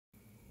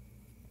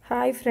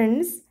Hi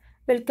friends,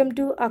 welcome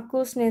to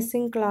Akku's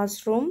Nursing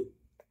Classroom.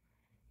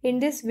 In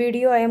this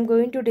video, I am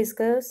going to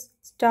discuss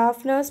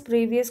staff nurse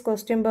previous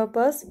question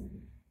papers,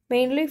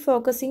 mainly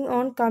focusing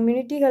on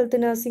community health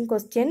nursing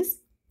questions.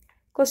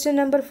 Question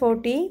number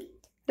 40.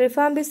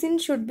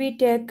 Rifampicin should be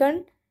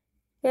taken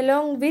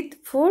along with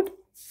food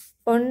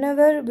 1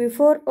 hour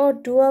before or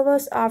 2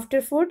 hours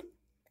after food,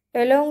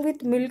 along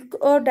with milk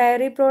or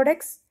dairy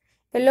products,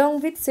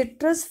 along with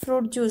citrus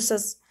fruit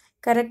juices.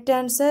 Correct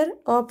answer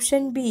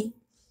option B.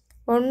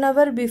 1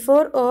 hour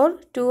before or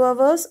 2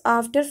 hours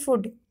after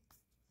food.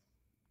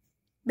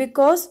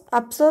 Because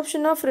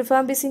absorption of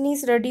rifampicin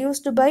is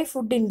reduced by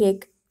food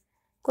intake.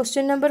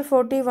 Question number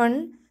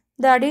 41.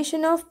 The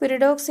addition of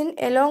pyridoxine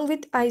along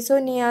with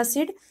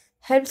isoniazid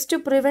helps to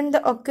prevent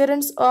the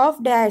occurrence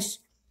of dash.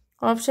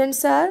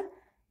 Options are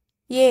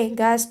A.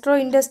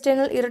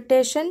 Gastrointestinal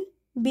irritation,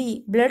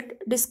 B. Blood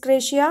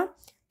dyscrasia,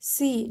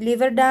 C.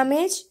 Liver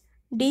damage,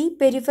 D.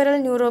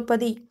 Peripheral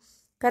neuropathy.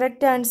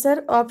 Correct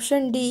answer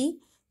option D.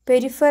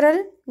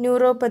 Peripheral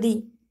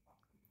neuropathy.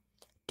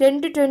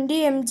 10 to 20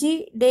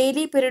 mg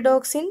daily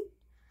pyridoxine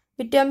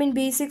vitamin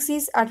B6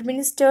 is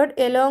administered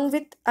along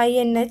with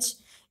INH.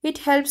 It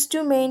helps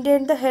to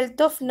maintain the health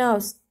of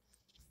nerves.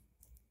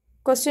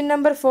 Question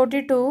number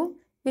 42.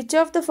 Which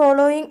of the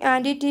following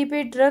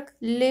anti-TB drug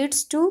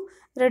leads to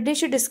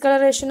reddish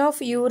discoloration of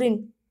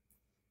urine?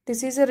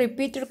 This is a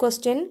repeated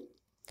question.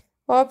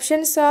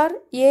 Options are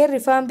A.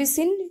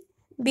 Rifampicin,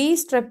 B.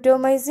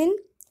 Streptomycin,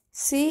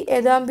 C.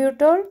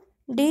 Ethambutol,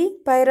 D.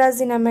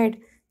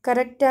 Pyrazinamide.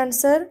 Correct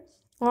answer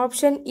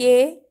option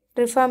A.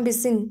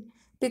 Rifampicin,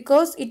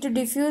 because it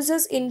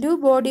diffuses into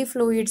body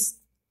fluids.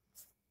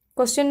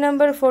 Question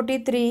number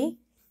 43.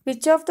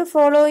 Which of the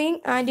following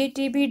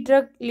anti-TB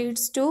drug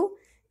leads to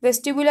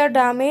vestibular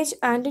damage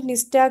and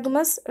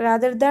nystagmus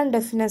rather than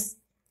deafness?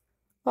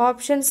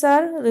 Options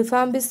are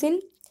rifampicin,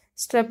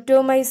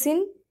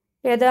 streptomycin,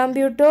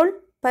 ethambutol,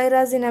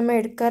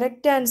 pyrazinamide.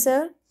 Correct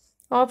answer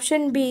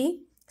option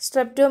B.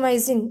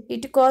 Streptomycin.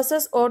 It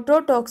causes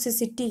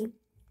ototoxicity.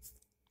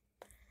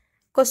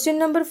 Question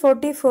number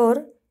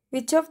 44.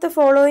 Which of the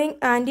following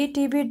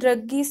anti-TB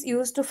drug is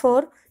used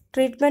for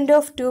treatment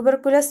of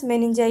tuberculous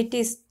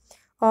meningitis?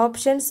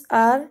 Options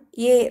are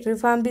A.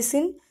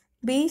 Rifampicin,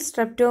 B.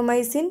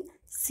 Streptomycin,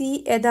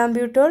 C.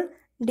 Ethambutol,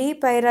 D.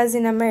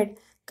 Pyrazinamide.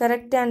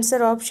 Correct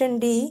answer option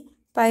D.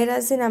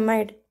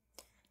 Pyrazinamide.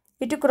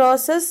 It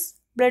crosses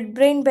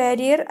blood-brain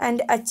barrier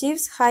and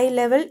achieves high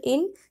level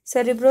in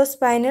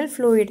cerebrospinal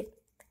fluid.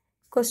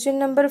 Question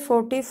number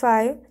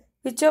 45.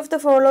 Which of the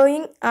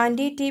following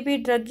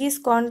anti-TB drug is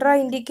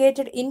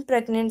contraindicated in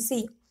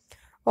pregnancy?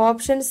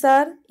 Options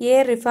are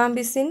A.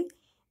 Rifampicin,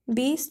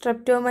 B.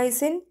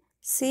 Streptomycin,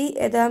 C.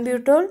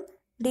 Ethambutol,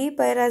 D.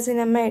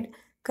 Pyrazinamide.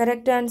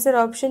 Correct answer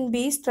option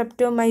B.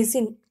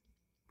 Streptomycin.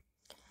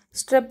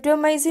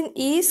 Streptomycin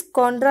is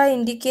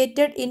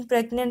contraindicated in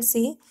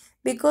pregnancy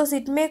because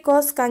it may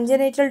cause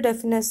congenital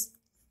deafness.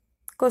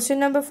 Question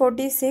number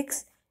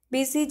 46.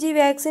 BCG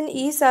vaccine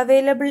is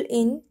available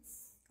in.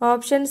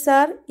 Options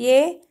are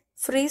A.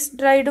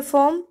 Freeze-dried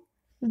form,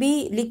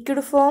 B.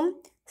 Liquid form,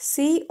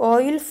 C.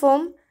 Oil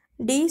form,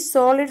 D.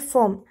 Solid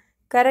form.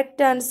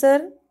 Correct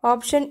answer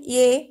option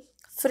A.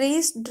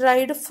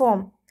 Freeze-dried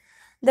form.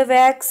 The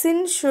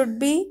vaccine should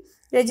be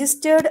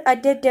registered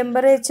at a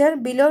temperature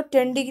below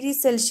 10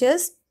 degrees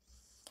Celsius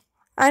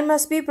and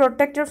must be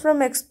protected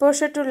from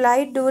exposure to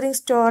light during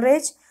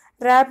storage,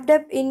 wrapped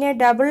up in a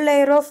double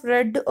layer of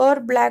red or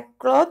black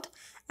cloth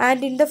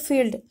and in the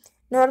field.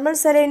 Normal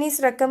saline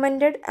is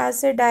recommended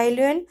as a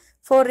diluent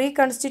for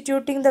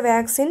reconstituting the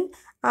vaccine,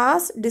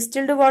 as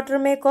distilled water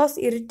may cause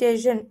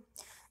irritation.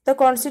 The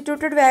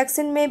constituted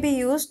vaccine may be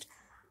used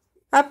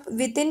up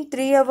within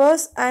 3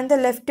 hours and the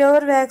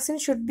leftover vaccine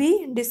should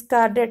be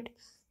discarded.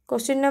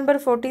 Question number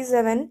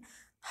 47.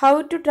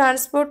 How to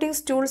transporting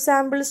stool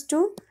samples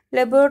to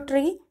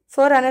laboratory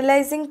for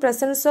analyzing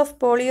presence of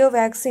polio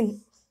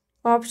vaccine?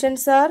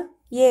 Options are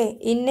A.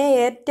 In a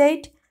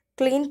airtight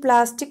clean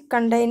plastic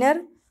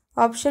container.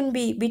 Option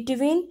B.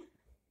 Between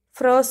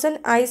frozen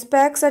ice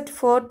packs at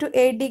 4 to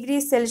 8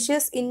 degrees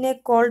Celsius in a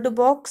cold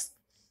box.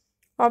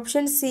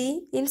 Option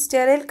C. In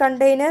sterile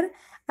container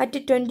at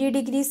 20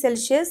 degrees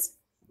Celsius.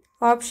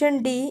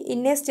 Option D.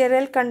 In a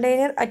sterile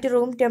container at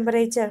room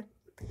temperature.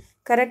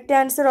 Correct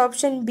answer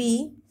option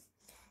B.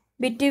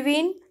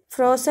 Between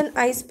frozen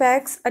ice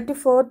packs at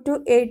 4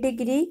 to 8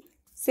 degrees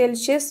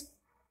Celsius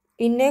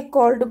in a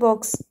cold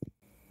box.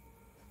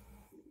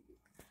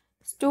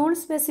 Stool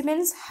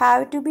specimens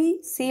have to be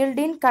sealed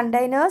in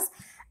containers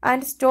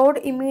and stored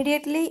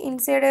immediately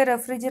inside a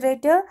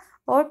refrigerator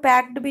or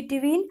packed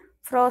between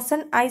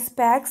frozen ice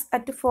packs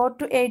at 4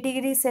 to 8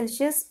 degrees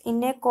Celsius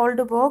in a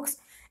cold box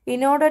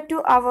in order to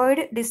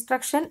avoid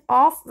destruction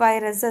of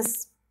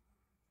viruses.